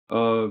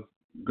Uh,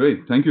 Great.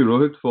 Thank you,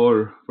 Rohit,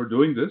 for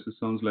doing this. It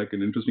sounds like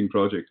an interesting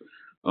project.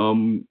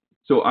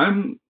 So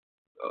I'm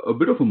a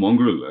bit of a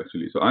mongrel,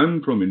 actually. So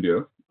I'm from India,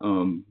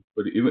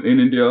 but even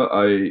in India,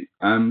 I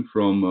am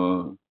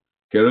from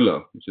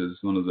Kerala, which is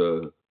one of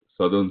the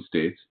southern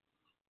states.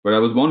 But I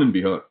was born in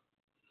Bihar,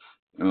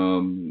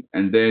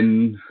 and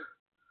then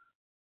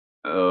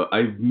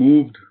I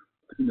moved.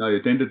 I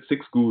attended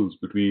six schools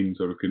between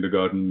sort of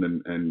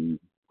kindergarten and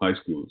high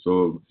school.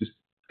 So just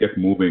kept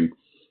moving.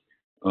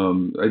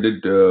 I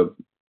did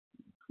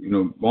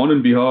born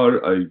in Bihar.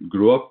 I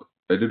grew up.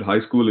 I did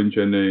high school in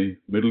Chennai,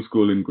 middle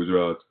school in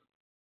Gujarat,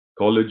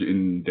 college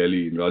in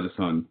Delhi, in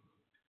Rajasthan,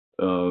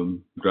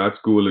 grad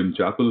school in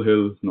Chapel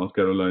Hill, North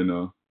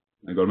Carolina.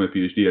 I got my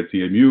PhD at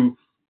CMU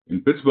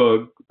in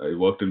Pittsburgh. I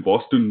worked in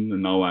Boston,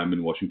 and now I'm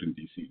in Washington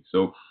D.C.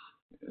 So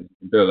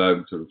until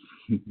I've sort of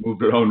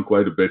moved around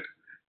quite a bit.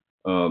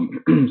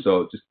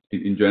 So just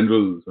in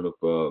general, sort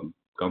of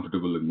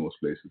comfortable in most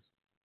places.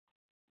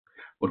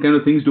 What kind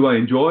of things do I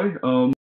enjoy?